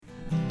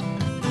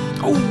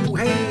Oh,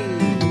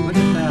 hey, look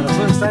at that. I'm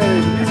so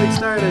excited. The music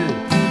started.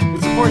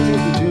 It's the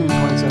 14th of June,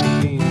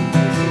 2017. This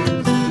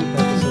is the 5th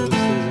episode of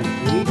Season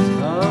 8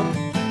 of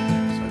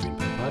Soybean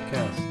Pit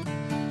Podcast.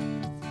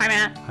 Hi,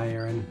 Matt. Hi,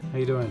 Aaron. How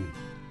you doing?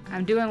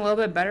 I'm doing a little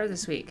bit better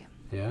this week.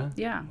 Yeah?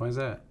 Yeah. Why is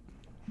that?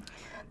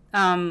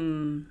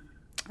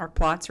 Our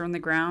plots are in the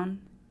ground.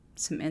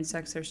 Some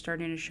insects are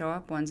starting to show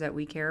up, ones that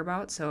we care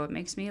about, so it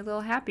makes me a little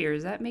happier.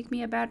 Does that make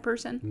me a bad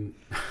person?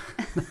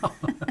 No.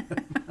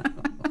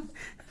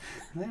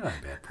 I'm not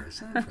a bad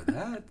person for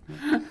that.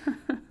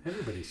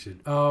 Everybody should.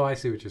 Oh, I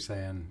see what you're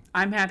saying.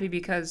 I'm happy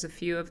because a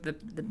few of the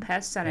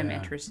pests that I'm Yeah.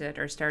 interested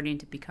are starting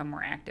to become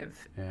more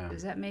active. Yeah.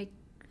 Does that make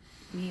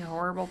me a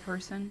horrible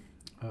person?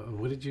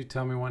 What did you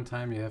tell me one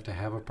time? You have to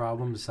have a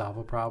problem to solve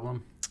a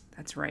problem?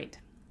 That's right.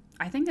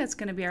 I think that's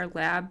going to be our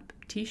lab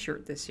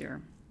t-shirt this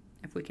year,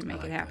 if we can make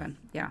like it happen.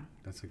 Yeah.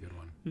 That's a good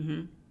one.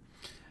 Mm-hmm.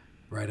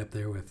 Right up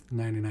there with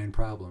 99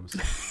 problems.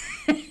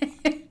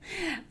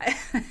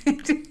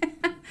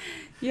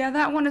 Yeah,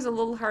 that one is a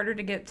little harder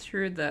to get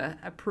through the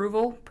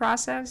approval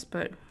process,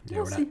 but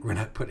Yeah, we're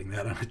not putting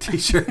that on a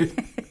t-shirt.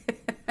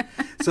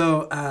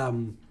 So,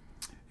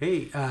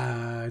 hey,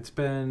 it's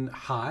been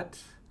hot,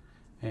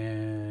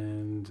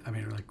 and I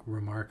mean, like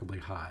remarkably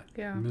hot.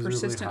 Yeah, miserably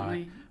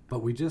persistently. hot.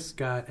 But we just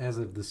got, as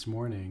of this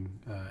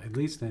morning, at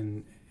least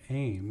in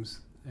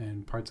Ames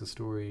and parts of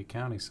Story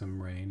County,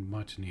 some rain,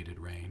 much needed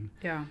rain.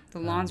 Yeah, the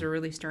lawns are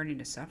really starting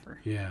to suffer.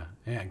 Yeah,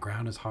 and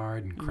ground is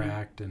hard and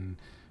cracked, and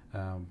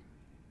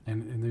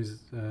there's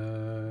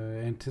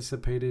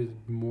anticipated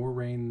more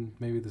rain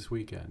maybe this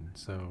weekend.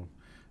 So,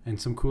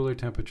 and some cooler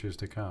temperatures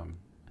to come.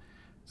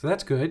 So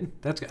that's good.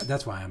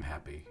 That's why I'm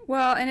happy.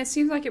 Well, and it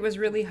seems like it was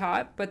really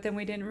hot, but then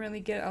we didn't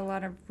really get a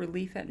lot of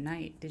relief at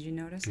night. Did you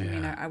notice? Yeah. I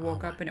mean, I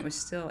woke up and it was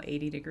still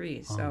 80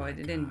 degrees, so it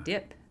didn't God.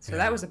 dip. So Yeah.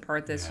 that was the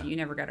part that Yeah. you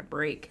never got a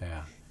break.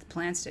 Yeah. The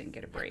plants didn't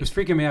get a It break. was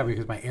freaking me out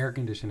because my air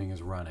conditioning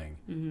is running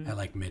at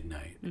like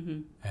midnight,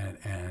 and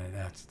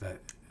that's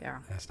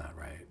not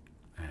right.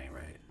 That ain't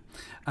right.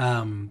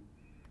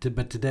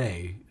 But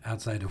today,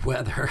 outside of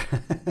weather,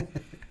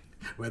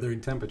 weather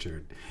and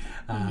temperature,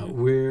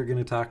 we're going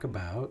to talk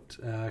about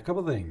a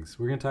couple things.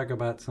 We're going to talk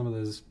about some of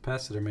those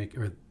pests that are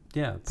making,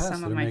 pests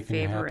Some that of are my making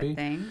you favorite happy.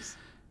 things.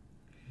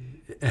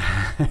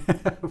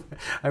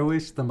 I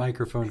wish the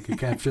microphone could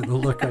capture the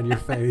look on your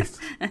face.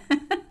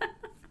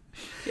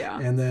 Yeah.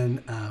 And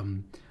then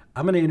I'm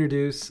going to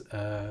introduce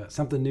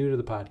something new to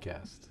the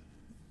podcast.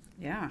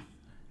 Yeah.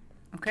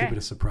 Okay. Keep it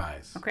a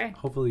surprise. Okay.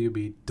 Hopefully you'll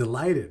be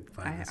delighted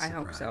by this I surprise.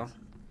 hope so.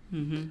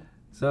 Mm-hmm.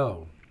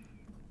 So,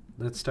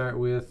 let's start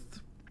with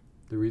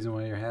the reason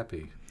why you're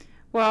happy.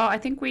 Well, I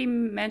think we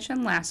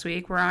mentioned last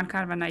week, we're on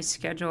kind of a nice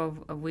schedule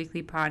of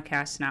weekly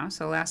podcasts now.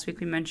 So last week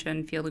we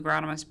mentioned field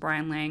agronomist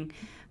Brian Lang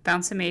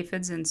found some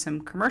aphids in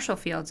some commercial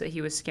fields that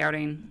he was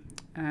scouting,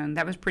 and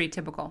that was pretty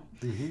typical.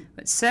 Mm-hmm.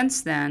 But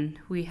since then,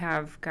 we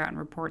have gotten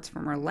reports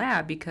from our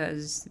lab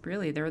because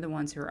really they're the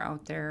ones who are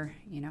out there,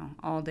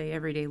 all day,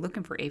 every day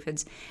looking for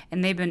aphids.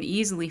 And they've been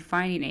easily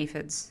finding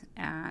aphids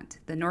at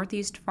the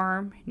Northeast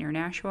Farm near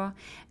Nashua.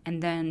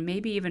 And then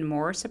maybe even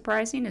more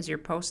surprising is your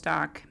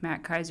postdoc,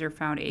 Matt Kaiser,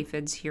 found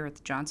aphids here at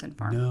the Johnson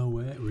Farm. No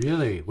way.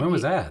 Really? When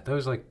was that? That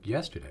was like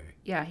yesterday.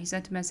 Yeah, he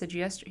sent a message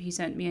yesterday. He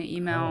sent me an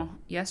email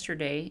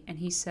yesterday, and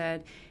he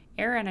said,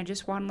 Aaron, I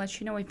just want to let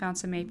you know we found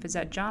some aphids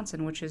at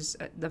Johnson, which is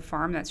the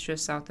farm that's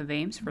just south of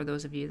Ames, for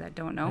those of you that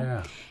don't know.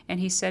 Yeah. And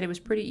he said it was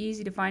pretty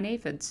easy to find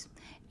aphids.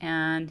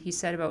 And he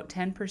said about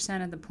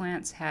 10% of the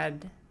plants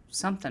had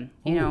something,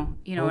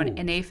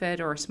 an aphid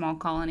or a small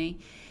colony.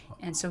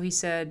 And so he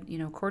said,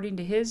 according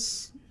to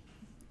his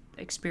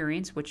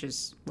experience, which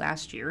is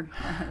last year,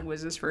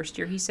 was his first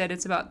year, he said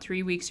it's about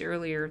 3 weeks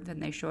earlier than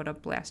they showed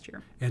up last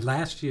year. And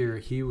last year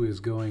he was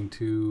going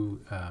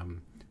to,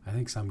 I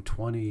think, some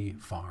 20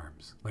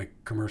 farms, like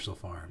commercial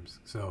farms.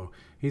 So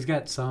he's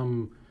got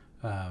some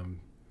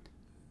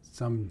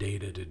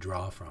data to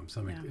draw from,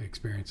 some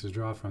experience to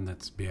draw from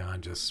that's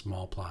beyond just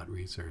small plot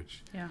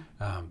research. Yeah.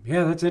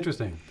 That's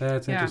interesting.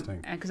 That's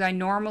interesting. Because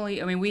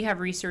we have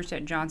research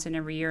at Johnson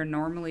every year.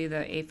 Normally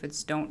the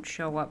aphids don't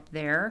show up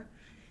there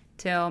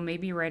till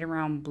maybe right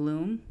around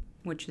bloom,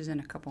 which is in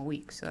a couple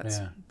weeks.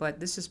 So but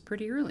this is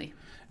pretty early.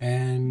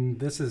 And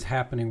this is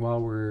happening while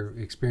we're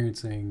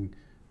experiencing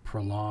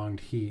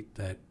prolonged heat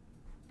that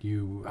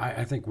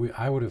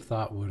I would have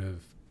thought would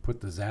have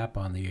put the zap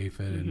on the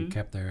aphid and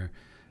kept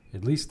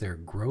at least their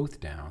growth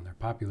down, their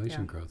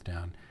population growth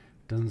down.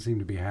 Doesn't seem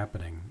to be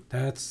happening.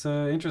 That's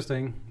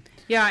interesting.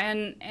 Yeah,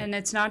 and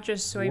it's not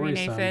just soybean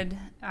Worrisome. aphid.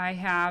 I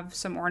have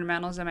some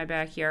ornamentals in my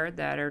backyard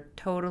that are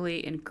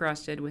totally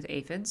encrusted with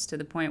aphids to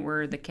the point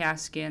where the calf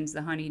skins,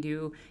 the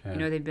honeydew,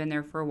 they've been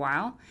there for a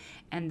while.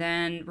 And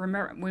then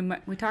remember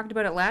we talked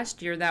about it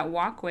last year, that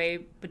walkway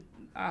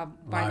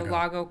by the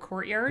Lago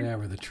courtyard. Yeah,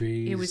 where the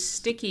trees. It was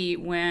sticky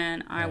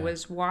when I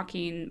was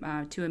walking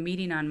to a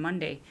meeting on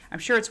Monday. I'm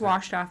sure it's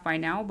washed off by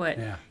now, but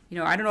I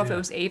don't know if it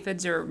was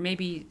aphids or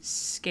maybe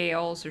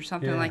scales or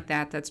something like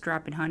that that's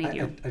dropping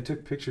honeydew. I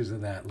took pictures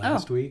of that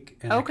last week,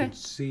 and I could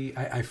see.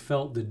 I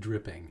felt the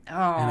dripping,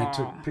 and I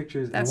took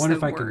pictures. That's I wonder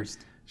the if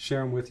worst.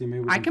 share them with you.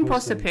 Maybe I can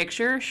post a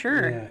picture.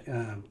 Sure.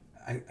 Yeah.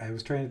 I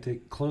was trying to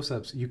take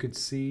close-ups. You could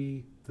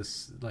see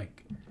this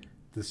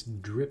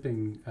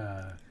dripping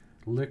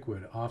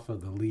liquid off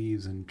of the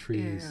leaves and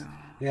trees.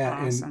 Ew.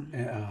 Yeah. Awesome.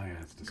 And oh yeah,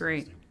 it's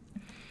disgusting.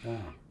 Great.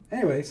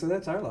 Anyway, so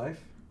that's our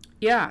life.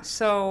 Yeah.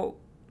 So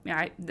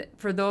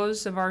for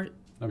those of our,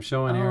 I'm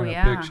showing Aaron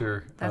a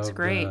picture. That's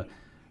great.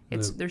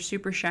 They're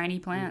super shiny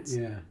plants.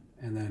 Yeah,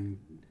 and then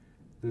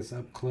this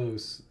up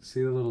close.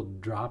 See the little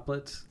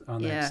droplets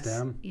on that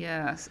stem?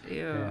 Yes. Ew.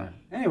 Yeah.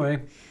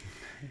 Anyway.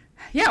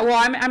 Yeah.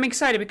 Well, I'm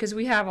excited because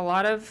we have a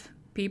lot of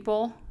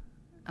people,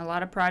 a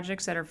lot of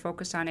projects that are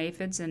focused on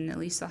aphids, and at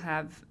least they'll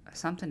have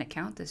something to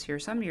count this year.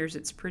 Some years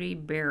it's pretty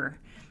bare,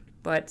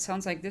 but it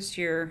sounds like this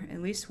year at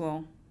least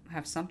we'll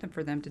have something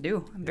for them to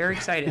do. I'm very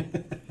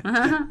excited.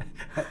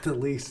 At the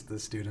least, the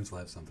students will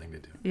have something to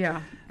do.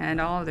 Yeah, and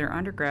all of their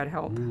undergrad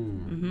help.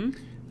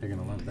 They're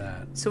gonna love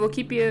that. So we'll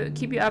keep you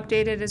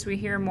updated as we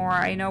hear more.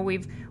 I know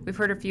we've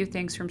heard a few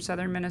things from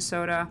southern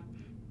Minnesota,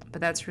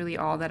 but that's really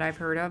all that I've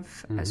heard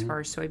of as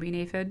far as soybean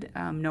aphid.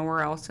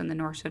 Nowhere else in the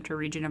north central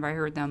region have I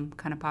heard them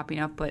kind of popping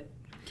up. But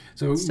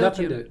so it's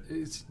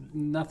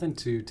nothing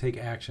to take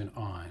action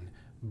on,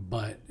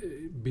 but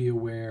be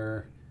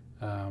aware.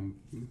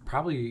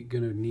 Probably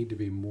going to need to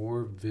be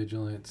more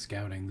vigilant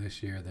scouting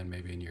this year than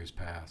maybe in years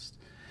past.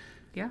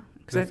 Yeah.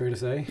 Is that fair to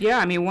say? Yeah.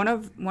 I mean, one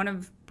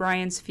of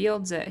Brian's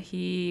fields that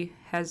he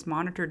has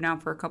monitored now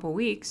for a couple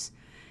weeks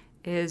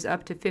is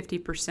up to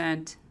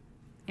 50%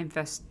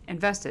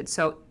 invested.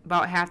 So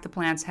about half the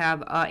plants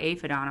have a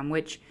aphid on them,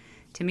 which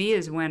to me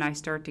is when I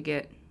start to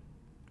get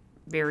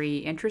very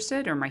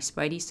interested, or my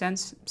spidey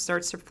sense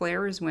starts to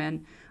flare, is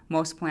when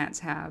most plants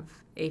have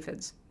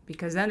aphids.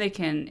 Because then they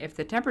can, if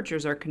the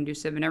temperatures are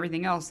conducive and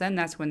everything else, then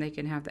that's when they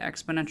can have the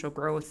exponential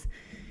growth.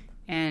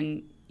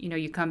 And,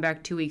 you come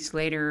back 2 weeks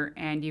later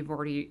and you've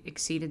already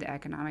exceeded the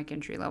economic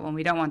entry level. And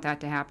we don't want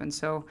that to happen.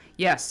 So,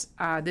 yes,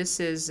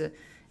 this is,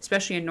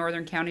 especially in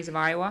northern counties of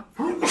Iowa.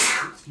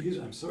 Excuse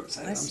me, I'm so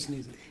excited. I'm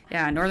sneezing.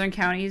 Yeah, northern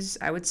counties,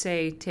 I would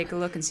say take a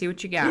look and see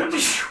what you got.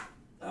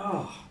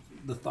 Oh,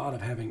 the thought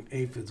of having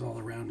aphids all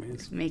around me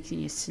is making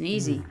you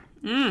sneezy.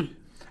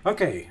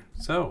 Okay,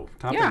 so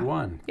topic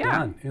 1,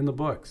 done, in the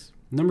books.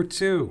 Number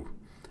 2,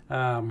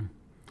 I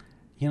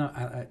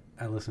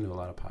listen to a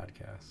lot of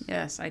podcasts.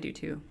 Yes, I do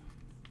too.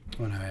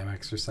 When I am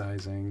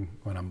exercising,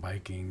 when I'm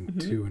biking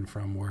to and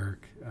from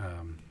work,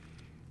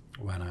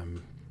 when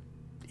I'm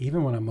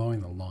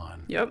mowing the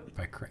lawn. Yep.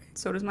 By crane.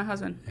 So does my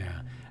husband.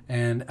 Yeah,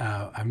 and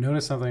I've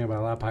noticed something about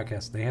a lot of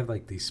podcasts. They have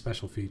like these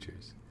special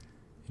features.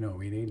 You know what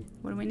we need?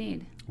 What do we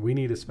need? We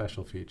need a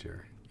special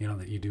feature.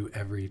 That you do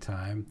every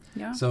time.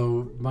 Yeah.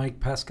 So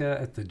Mike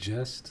Pesca at the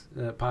Gist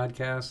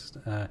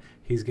podcast,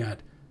 he's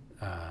got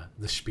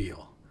the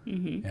spiel,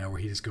 where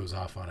he just goes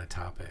off on a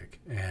topic.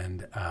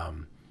 And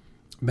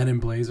Men in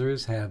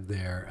Blazers have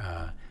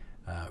their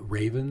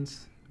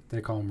ravens. They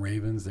call them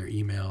ravens. They're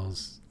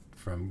emails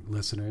from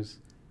listeners.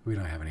 We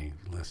don't have any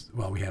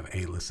Well, we have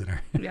a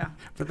listener. Yeah.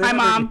 Hi,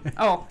 Mom.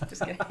 Oh,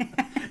 just kidding.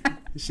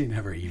 She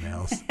never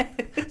emails,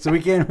 so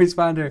we can't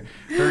respond to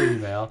her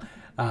email.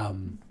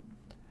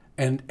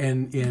 And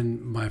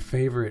in my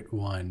favorite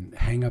one,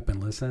 Hang Up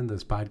and Listen,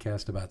 this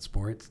podcast about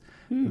sports,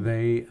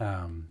 they,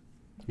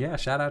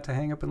 shout out to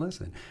Hang Up and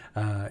Listen.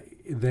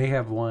 They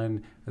have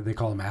one, they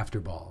call them After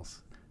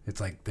Balls.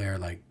 It's like their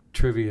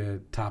trivia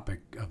topic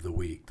of the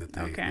week that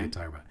they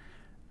talk about.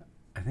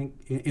 I think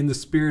in the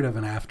spirit of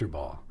an after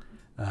ball,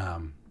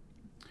 how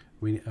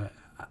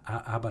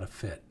about a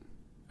FIT?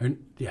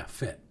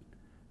 FIT.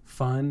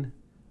 Fun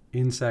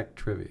insect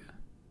trivia.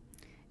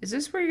 Is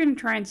this where you're going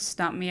to try and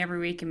stump me every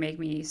week and make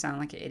me sound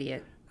like an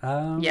idiot?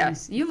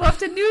 Yes. You love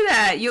to do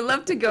that. You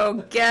love to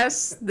go,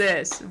 guess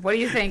this. What do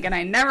you think? And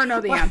I never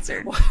know the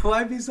answer.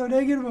 Why be so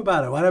negative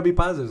about it? Why not be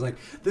positive? It's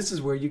this is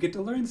where you get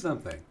to learn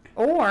something.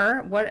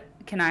 Or,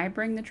 can I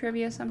bring the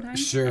trivia sometime?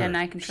 Sure. And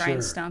I can try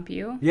and stump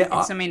you? Yeah.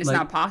 It's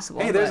not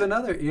possible. Hey, there's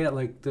another,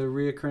 the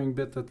reoccurring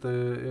bit that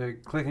the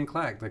click and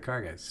clack, the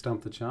car guys,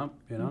 stump the chump,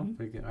 All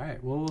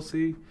right, well, we'll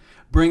see.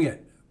 Bring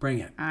it.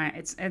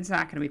 It's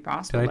not going to be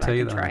possible. Did I tell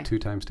you that I'm a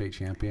 2-time state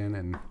champion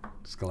in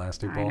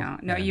Scholastic Bowl? I know.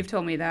 No, you've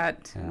told me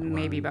that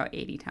maybe about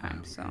 80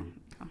 times. So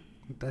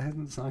that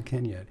hasn't sunk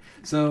in yet.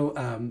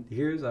 So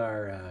here's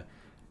our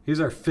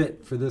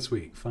FIT for this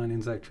week. Fun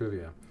insect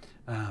trivia.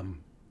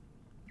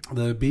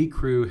 The bee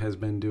crew has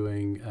been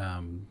doing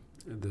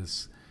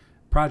this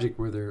project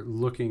where they're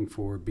looking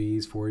for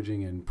bees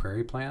foraging in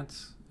prairie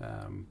plants,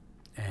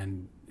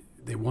 and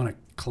they want to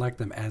collect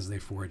them as they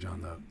forage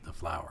on the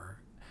flower.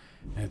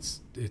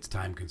 It's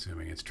time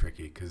consuming. It's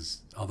tricky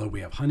because although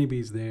we have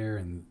honeybees there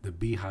and the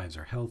beehives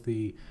are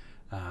healthy,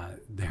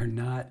 they're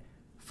not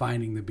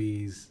finding the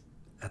bees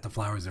at the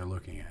flowers they're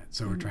looking at.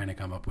 So we're trying to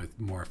come up with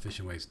more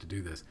efficient ways to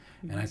do this.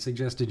 And I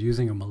suggested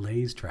using a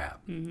malaise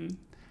trap.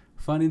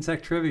 Fun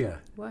insect trivia.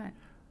 What?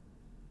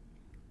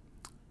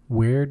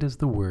 Where does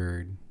the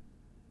word?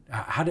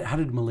 How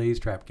did malaise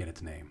trap get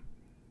its name?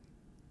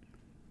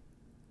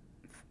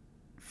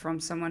 From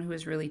someone who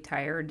is really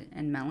tired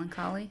and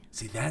melancholy.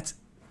 See, that's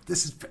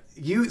This is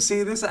you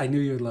see this. I knew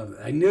you would love it.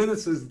 I knew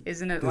this was.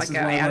 Isn't it like an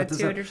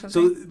attitude or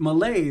something? So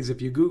malaise,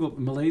 if you Google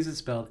malaise, is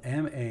spelled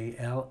malaise,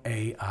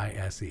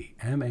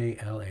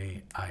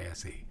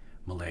 malaise,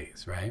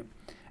 malaise, right?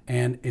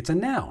 And it's a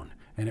noun,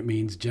 and it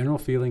means general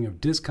feeling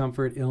of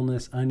discomfort,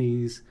 illness,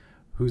 unease,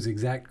 whose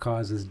exact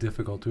cause is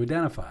difficult to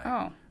identify.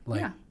 Oh,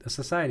 like a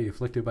society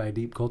afflicted by a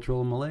deep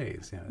cultural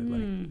malaise.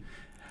 Like,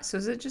 so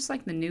is it just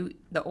like the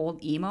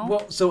old emo?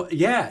 well, so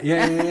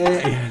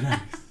yeah.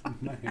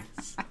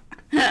 Nice.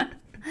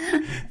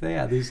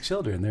 Yeah, these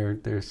children,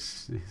 they're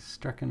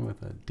stricken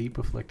with a deep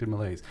afflicted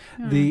malaise.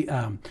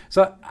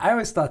 So I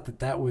always thought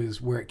that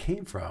was where it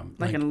came from,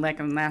 like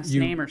a last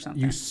name or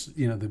something.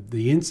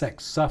 The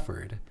insects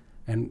suffered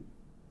and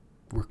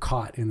were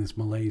caught in this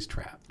malaise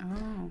trap.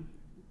 Oh.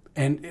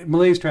 And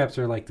malaise traps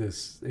are like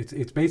this.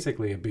 It's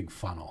basically a big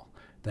funnel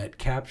that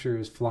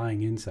captures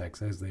flying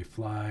insects as they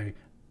fly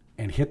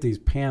and hit these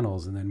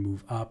panels and then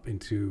move up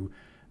into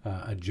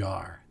a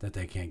jar that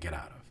they can't get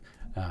out of.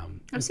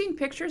 I've seen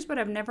pictures, but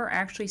I've never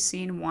actually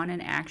seen one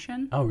in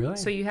action. Oh, really?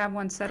 So you have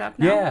one set up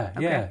now?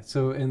 Yeah.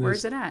 So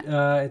where's it at?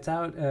 It's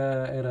out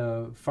at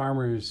a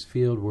farmer's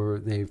field where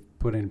they've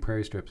put in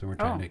prairie strips and we're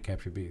trying to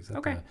capture bees.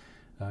 At the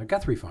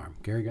Guthrie farm,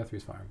 Gary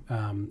Guthrie's farm.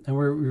 And we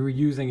were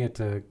using it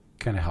to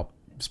kind of help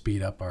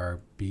speed up our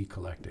bee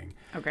collecting.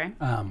 Okay.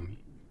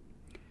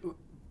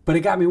 But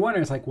it got me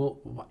wondering, it's like, well,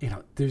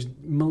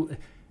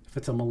 if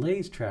it's a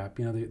malaise trap,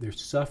 they're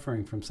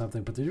suffering from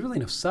something, but there's really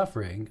no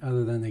suffering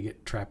other than they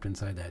get trapped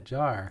inside that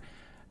jar.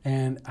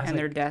 And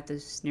their death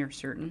is near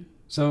certain.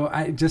 So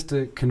just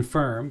to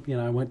confirm,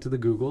 I went to the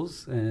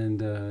Googles and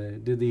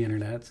did the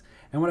internets.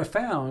 And what I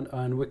found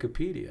on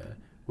Wikipedia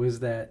was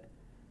that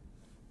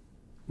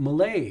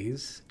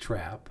malaise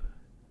trap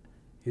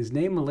is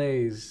named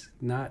malaise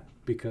not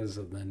because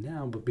of the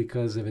noun, but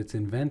because of its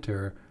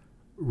inventor,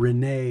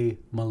 Rene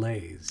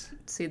Malaise.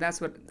 See,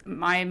 that's what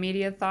my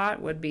immediate thought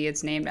would be.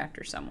 It's named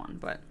after someone,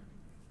 but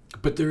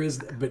there is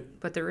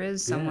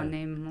someone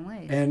named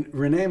Malaise. And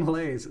Rene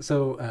Malaise.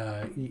 So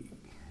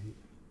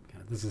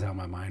this is how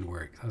my mind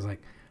works. I was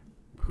like,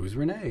 "Who's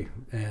Rene?"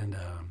 And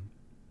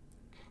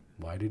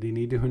why did he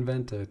need to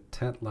invent a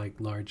tent-like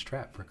large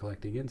trap for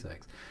collecting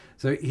insects?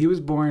 So he was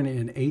born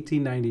in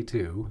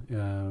 1892,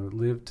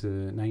 lived to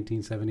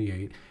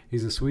 1978.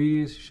 He's a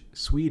Swedish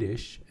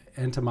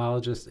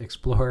entomologist,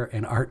 explorer,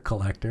 and art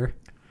collector.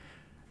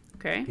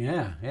 Okay.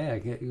 Yeah,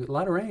 a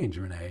lot of range,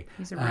 Rene.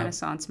 He's a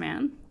Renaissance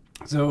man.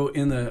 So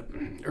in the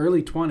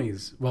early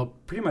 20s, well,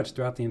 pretty much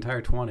throughout the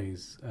entire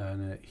 20s,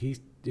 he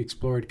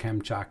explored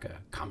Kamchatka.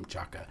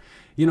 Kamchatka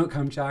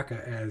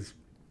as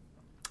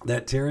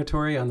that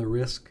territory on the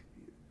risk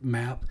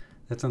map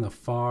that's on the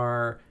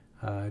far,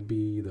 it'd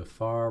be the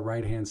far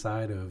right-hand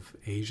side of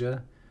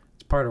Asia.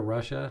 It's part of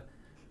Russia.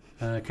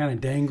 Kind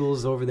of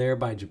dangles over there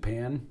by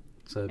Japan.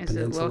 Is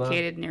it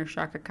located near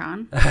Shaka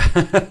Khan? That's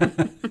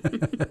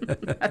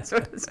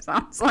what it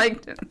sounds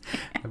like to me.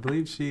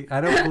 I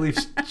don't believe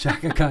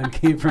Shaka Khan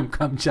came from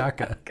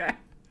Kamchatka. Okay.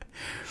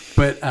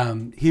 But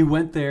he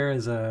went there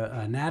as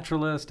a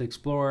naturalist,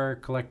 explorer,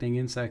 collecting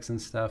insects and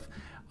stuff.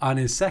 On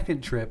his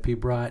second trip, he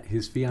brought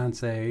his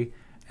fiancée,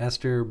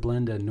 Esther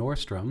Blenda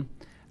Nordstrom,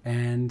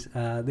 and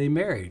they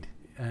married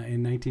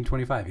in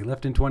 1925. He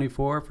left in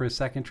 24 for his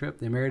second trip.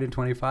 They married in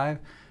 25.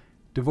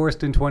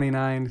 Divorced in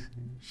 29,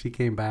 she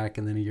came back,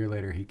 and then a year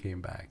later he came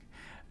back.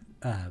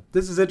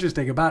 This is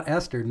interesting. About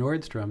Esther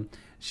Nordstrom,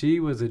 she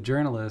was a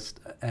journalist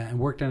and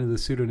worked under the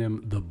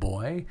pseudonym The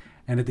Boy,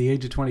 and at the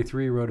age of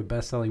 23 wrote a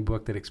best-selling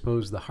book that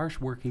exposed the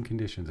harsh working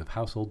conditions of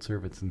household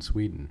servants in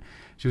Sweden.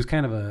 She was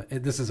kind of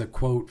this is a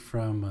quote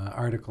from an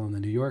article in the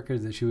New Yorker,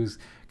 that she was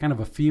kind of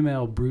a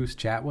female Bruce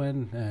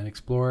Chatwin, an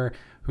explorer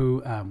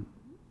who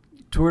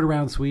toured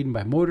around Sweden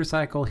by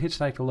motorcycle,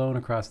 hitchhiked alone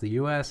across the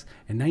U.S.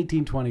 In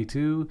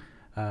 1922,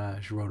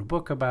 she wrote a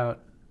book about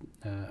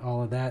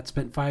all of that,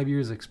 spent 5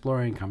 years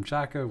exploring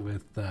Kamchatka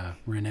with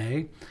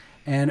Rene,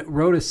 and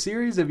wrote a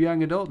series of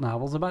young adult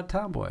novels about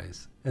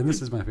tomboys. And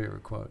this is my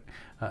favorite quote.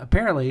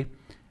 Apparently,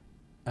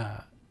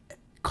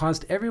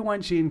 caused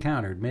everyone she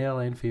encountered, male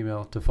and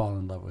female, to fall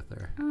in love with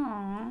her.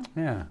 Aww.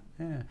 Yeah.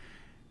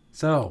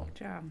 So,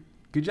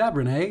 good job,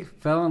 Rene.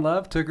 Fell in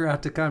love, took her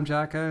out to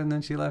Kamchatka, and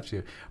then she left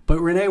you. But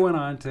Rene went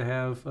on to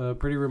have a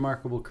pretty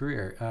remarkable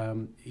career.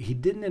 He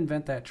didn't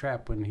invent that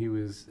trap when he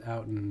was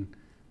out in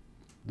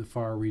the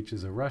far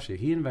reaches of Russia.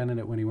 He invented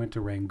it when he went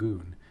to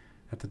Rangoon.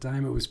 At the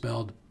time, it was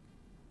spelled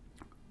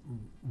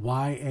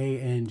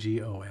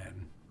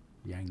Yangon.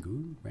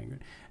 Rangoon.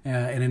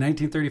 And in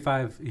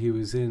 1935, he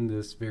was in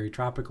this very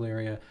tropical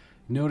area.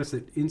 Noticed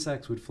that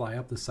insects would fly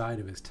up the side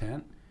of his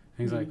tent.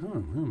 And he's like,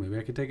 maybe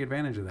I could take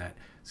advantage of that.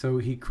 So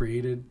he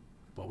created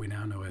what we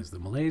now know as the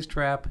malaise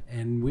trap,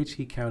 in which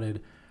he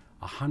counted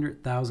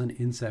 100,000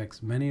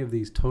 insects, many of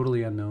these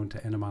totally unknown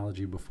to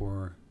entomology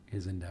before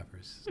his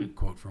endeavors. A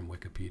quote from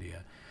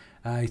Wikipedia.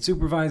 He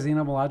supervised the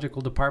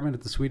entomological department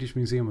at the Swedish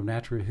Museum of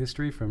Natural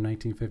History from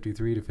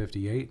 1953 to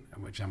 58,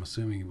 which I'm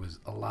assuming was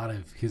a lot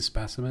of his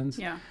specimens.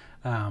 Yeah.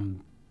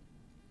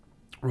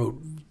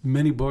 wrote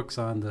many books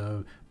on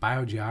the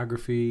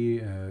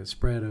biogeography,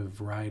 spread of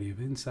variety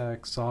of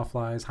insects,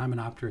 sawflies,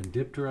 Hymenoptera and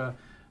Diptera,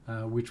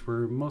 which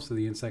were most of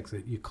the insects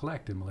that you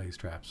collect in malaise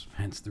traps.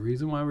 Hence the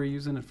reason why we're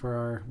using it for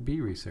our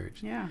bee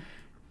research. Yeah.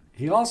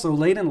 He also,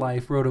 late in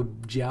life, wrote a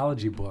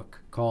geology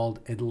book called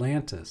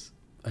Atlantis,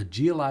 A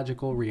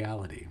Geological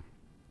Reality.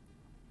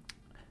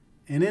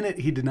 And in it,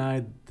 he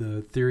denied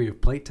the theory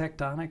of plate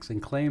tectonics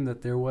and claimed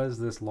that there was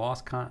this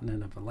lost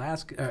continent of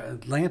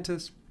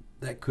Atlantis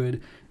that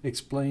could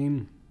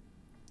explain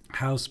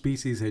how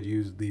species had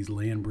used these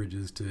land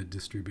bridges to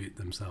distribute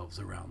themselves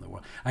around the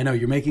world. I know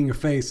you're making a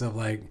face of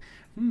like,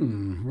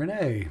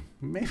 Renee,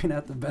 maybe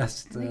not the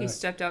best. I think he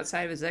stepped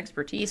outside of his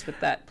expertise with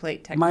that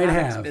plate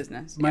tectonics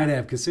business. Might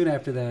have, because soon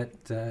after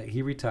that,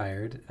 he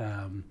retired,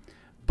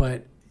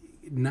 but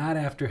not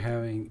after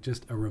having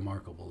just a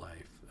remarkable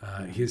life.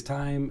 His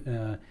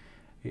time,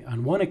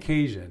 on one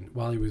occasion,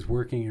 while he was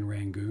working in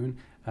Rangoon,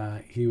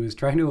 he was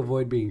trying to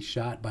avoid being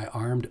shot by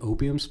armed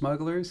opium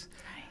smugglers.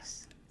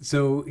 Nice.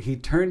 So he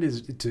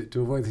turned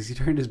to avoid this, he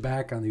turned his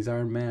back on these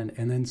armed men,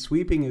 and then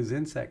sweeping his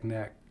insect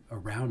net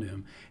around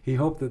him, he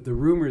hoped that the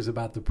rumors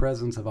about the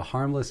presence of a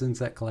harmless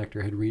insect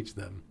collector had reached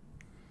them.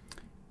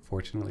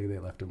 Fortunately, they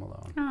left him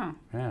alone. Oh.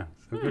 Yeah,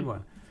 so good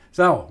one.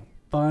 So,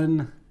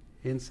 fun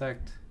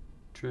insect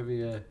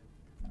trivia.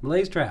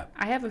 Malaise trap.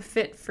 I have a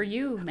fit for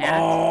you, Matt.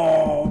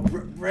 Oh,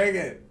 bring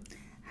it.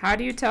 How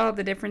do you tell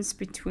the difference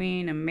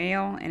between a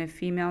male and a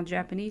female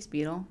Japanese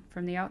beetle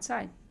from the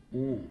outside?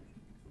 You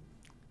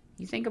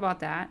think about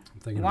that.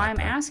 Why I'm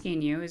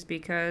asking you is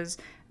because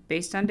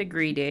based on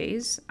degree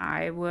days,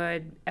 I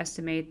would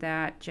estimate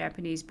that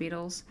Japanese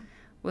beetles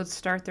will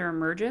start their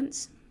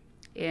emergence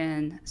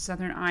in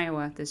southern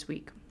Iowa this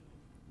week.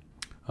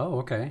 Oh,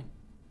 okay.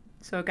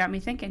 So it got me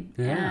thinking.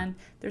 Yeah. And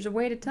there's a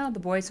way to tell the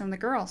boys from the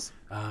girls.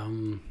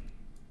 I'm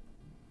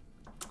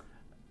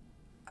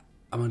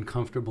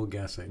uncomfortable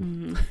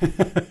guessing.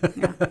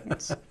 Yeah,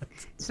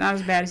 it's not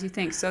as bad as you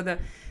think.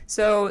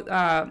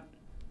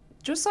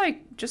 Just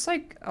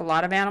like a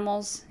lot of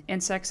animals,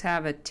 insects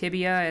have a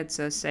tibia. It's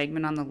a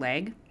segment on the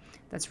leg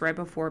that's right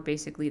before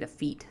basically the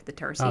feet, the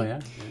tarsi. Oh, yeah.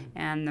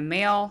 And the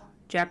male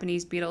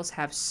Japanese beetles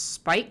have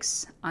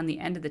spikes on the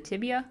end of the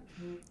tibia,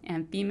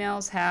 and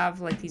females have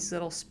like these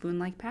little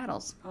spoon-like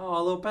paddles.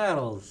 Oh, little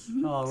paddles.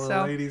 Mm-hmm. Oh,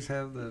 the ladies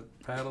have the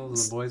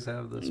paddles, the boys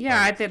have the spikes.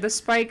 Yeah, I think the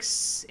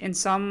spikes in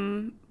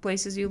some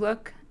places you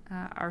look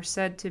are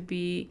said to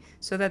be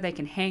so that they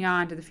can hang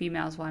on to the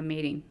females while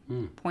mating.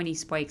 Pointy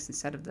spikes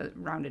instead of the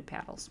rounded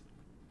paddles.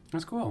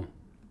 That's cool.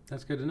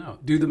 That's good to know.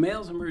 Do the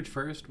males emerge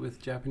first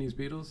with Japanese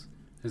beetles?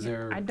 Is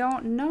there? I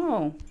don't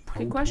know.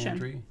 Good question.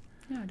 Pantry?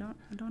 Yeah,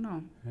 I don't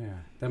know. Yeah,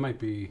 that might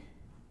be.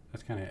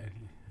 That's kind of.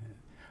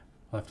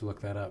 I'll have to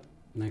look that up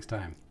next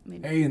time.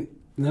 Maybe. Hey, and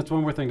that's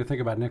one more thing to think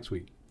about next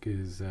week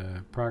is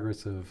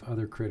progress of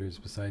other critters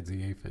besides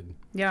the aphid.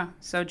 Yeah,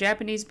 so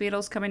Japanese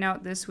beetles coming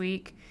out this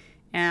week,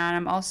 and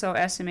I'm also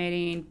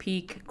estimating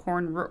peak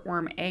corn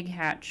rootworm egg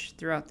hatch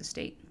throughout the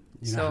state.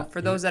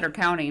 For those that are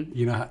counting.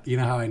 You know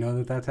how I know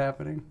that that's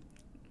happening?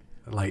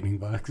 Lightning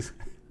bugs.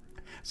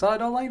 Saw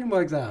no lightning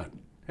bugs out.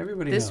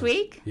 Everybody knows. This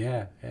week?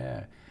 Yeah.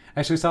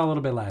 Actually, saw a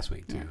little bit last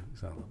week, too. Yeah.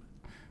 Saw a little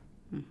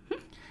bit.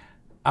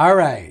 All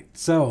right.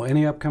 So,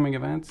 any upcoming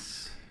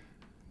events?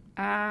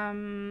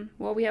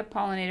 Well, we have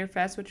Pollinator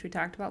Fest, which we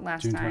talked about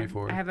last June time.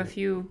 24th. I have a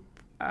few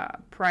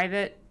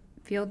private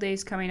field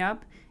days coming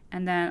up,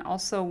 and then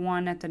also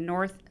one at the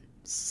North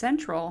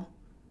Central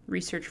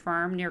Research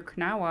Farm near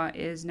Kanawha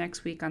is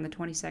next week on the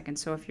 22nd.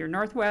 So if you're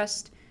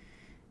Northwest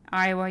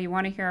Iowa, you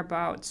want to hear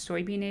about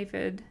soybean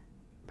aphid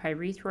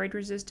pyrethroid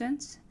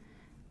resistance,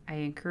 I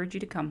encourage you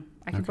to come.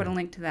 I can put a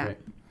link to that.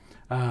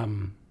 Great.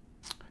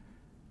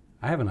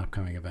 I have an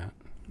upcoming event.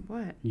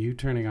 What? You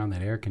turning on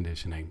that air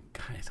conditioning.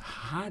 God, it's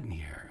hot in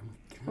here.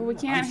 Well, we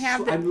can't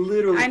have the... I'm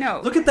literally... I know.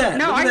 Look at that.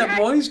 No, Look at that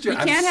moisture. You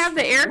can't have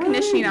the air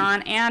conditioning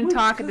on and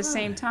talk at the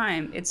same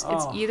time. It's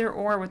either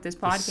or with this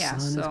podcast.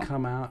 The sun has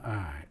come out.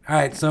 All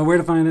right. So where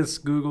to find us?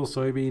 Google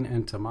soybean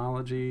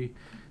entomology.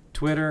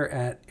 Twitter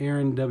at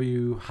Erin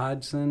W.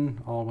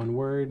 Hodgson, all one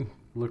word.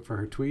 Look for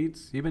her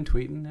tweets. You been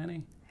tweeting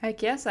any?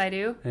 Heck yes, I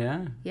do.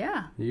 Yeah?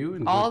 Yeah. You?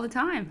 And all the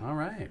time. All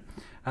right.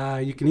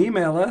 You can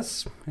email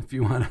us if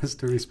you want us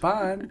to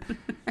respond.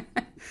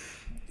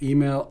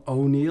 Email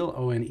O'Neill,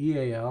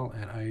 O-N-E-A-L,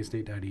 at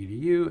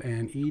iastate.edu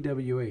and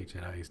EWH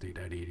at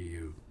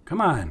iastate.edu.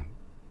 Come on,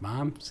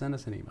 Mom, send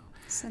us an email.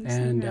 Send us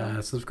an email.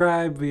 And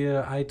subscribe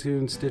via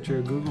iTunes,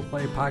 Stitcher, Google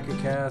Play, Pocket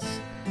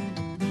Casts.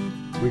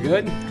 We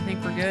good? I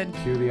think we're good.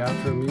 Cue the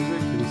outro music,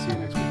 and we'll see you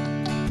next week.